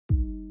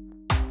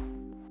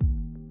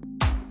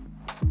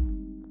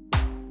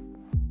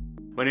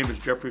My name is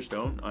Geoffrey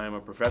Stone. I am a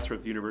professor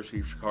at the University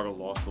of Chicago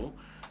Law School.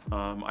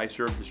 I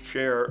served as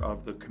chair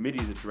of the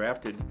committee that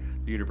drafted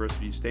the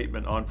university's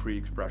statement on free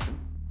expression.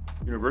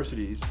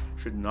 Universities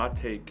should not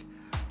take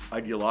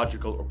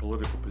ideological or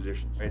political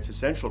positions. It's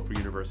essential for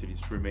universities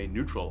to remain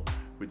neutral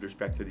with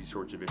respect to these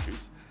sorts of issues,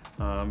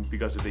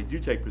 because if they do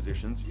take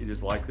positions, it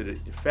is likely to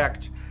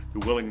affect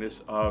the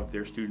willingness of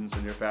their students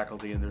and their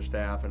faculty and their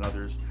staff and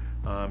others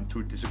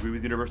to disagree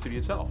with the university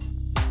itself.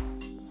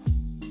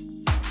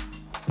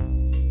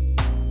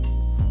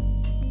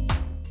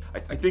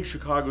 I think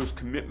Chicago's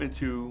commitment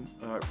to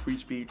free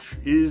speech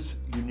is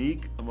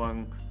unique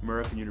among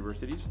American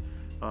universities.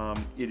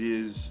 It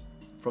is,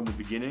 from the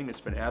beginning,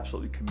 it's been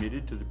absolutely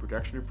committed to the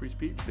protection of free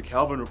speech. The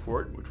Calvin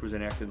Report, which was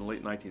enacted in the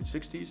late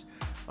 1960s,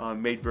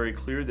 made very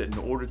clear that in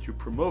order to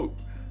promote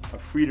a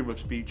freedom of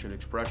speech and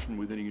expression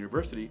within a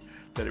university,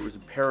 that it was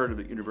imperative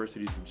that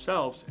universities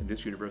themselves, and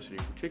this university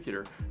in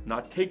particular,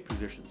 not take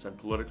positions on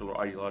political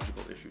or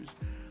ideological issues.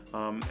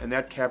 And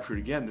that captured,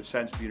 again, the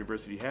sense the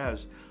university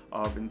has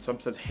of, in some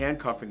sense,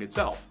 handcuffing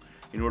itself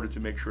in order to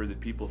make sure that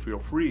people feel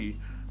free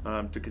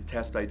to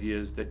contest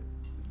ideas that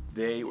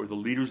they or the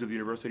leaders of the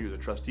university or the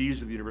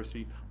trustees of the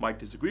university might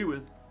disagree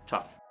with.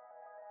 Tough.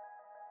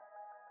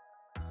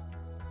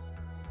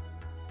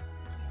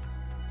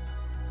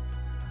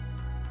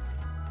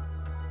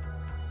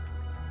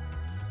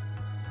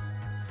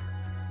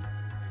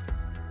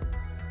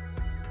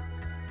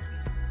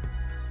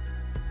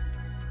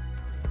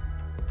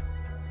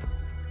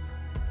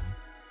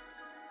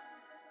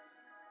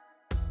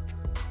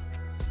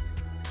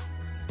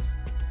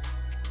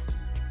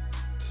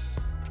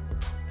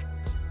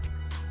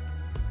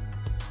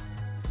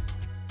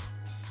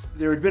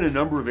 There had been a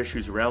number of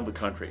issues around the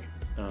country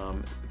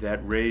that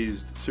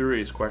raised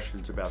serious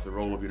questions about the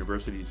role of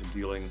universities in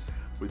dealing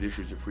with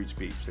issues of free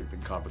speech. There had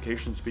been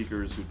convocation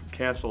speakers who'd been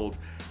canceled.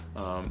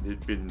 There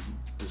had been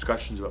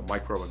discussions about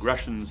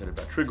microaggressions and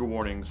about trigger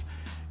warnings.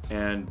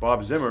 And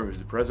Bob Zimmer, who's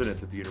the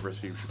president of the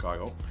University of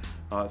Chicago,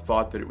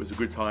 thought that it was a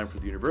good time for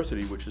the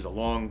university, which is a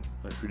long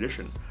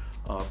tradition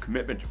of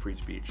commitment to free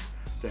speech,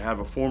 to have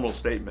a formal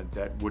statement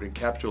that would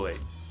encapsulate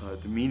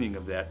the meaning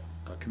of that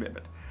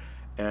commitment.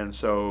 And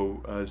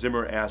so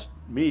Zimmer asked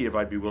me if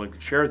I'd be willing to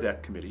chair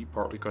that committee,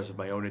 partly because of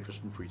my own interest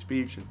in free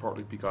speech and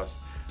partly because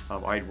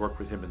I had worked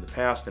with him in the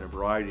past in a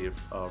variety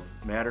of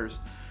matters.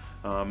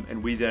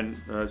 And we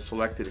then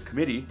selected a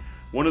committee.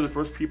 One of the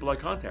first people I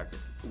contacted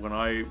when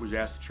I was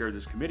asked to chair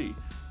this committee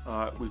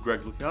was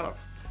Greg Lukianoff,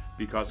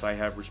 because I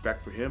have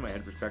respect for him, I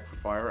had respect for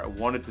FIRE. I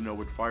wanted to know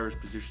what FIRE's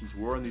positions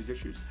were on these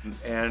issues.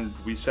 And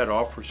we set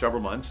off for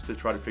several months to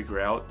try to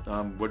figure out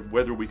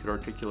whether we could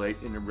articulate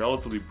in a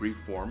relatively brief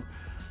form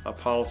a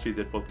policy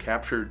that both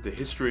captured the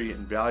history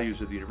and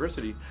values of the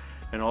university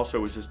and also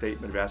was a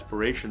statement of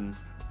aspiration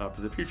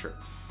for the future.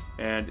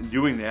 And in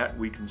doing that,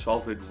 we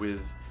consulted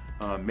with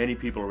many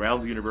people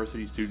around the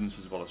university, students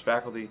as well as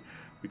faculty.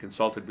 We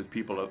consulted with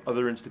people at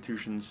other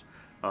institutions.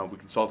 We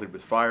consulted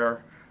with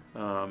FIRE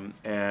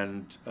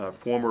and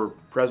former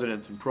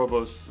presidents and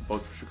provosts,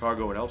 both of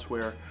Chicago and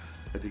elsewhere,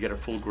 to get a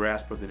full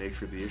grasp of the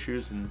nature of the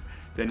issues. And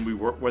then we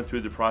went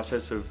through the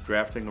process of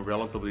drafting a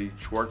relatively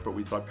short but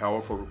we thought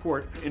powerful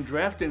report. In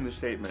drafting the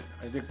statement,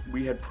 I think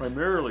we had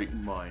primarily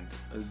in mind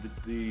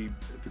the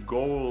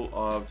goal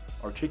of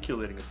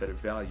articulating a set of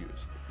values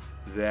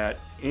that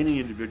any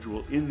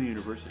individual in the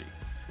university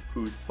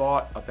who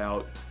thought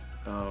about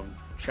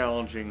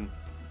challenging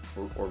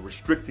or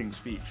restricting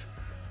speech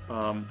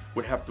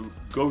would have to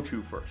go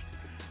to first.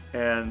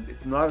 And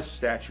it's not a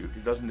statute.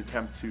 It doesn't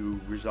attempt to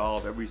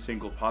resolve every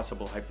single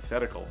possible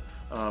hypothetical,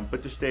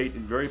 but to state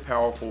in very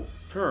powerful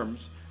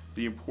terms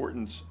the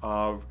importance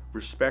of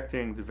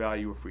respecting the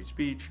value of free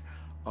speech,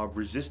 of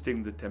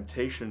resisting the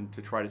temptation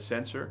to try to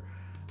censor,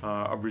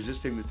 of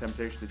resisting the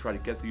temptation to try to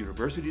get the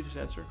university to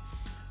censor,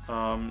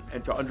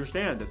 and to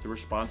understand that the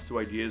response to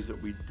ideas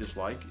that we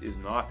dislike is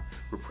not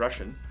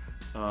repression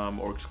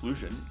or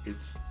exclusion,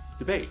 it's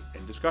debate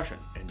and discussion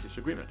and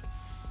disagreement.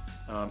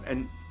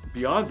 And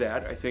beyond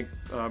that, I think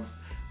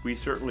we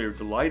certainly are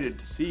delighted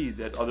to see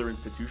that other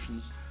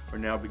institutions are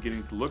now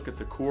beginning to look at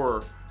the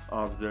core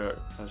of the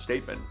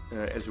statement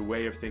as a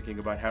way of thinking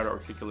about how to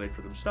articulate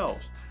for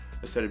themselves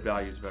a set of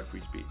values about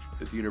free speech.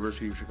 At the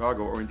University of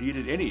Chicago, or indeed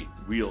at any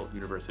real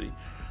university,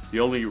 the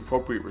only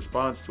appropriate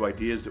response to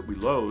ideas that we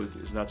loathe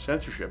is not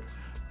censorship,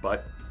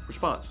 but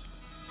response.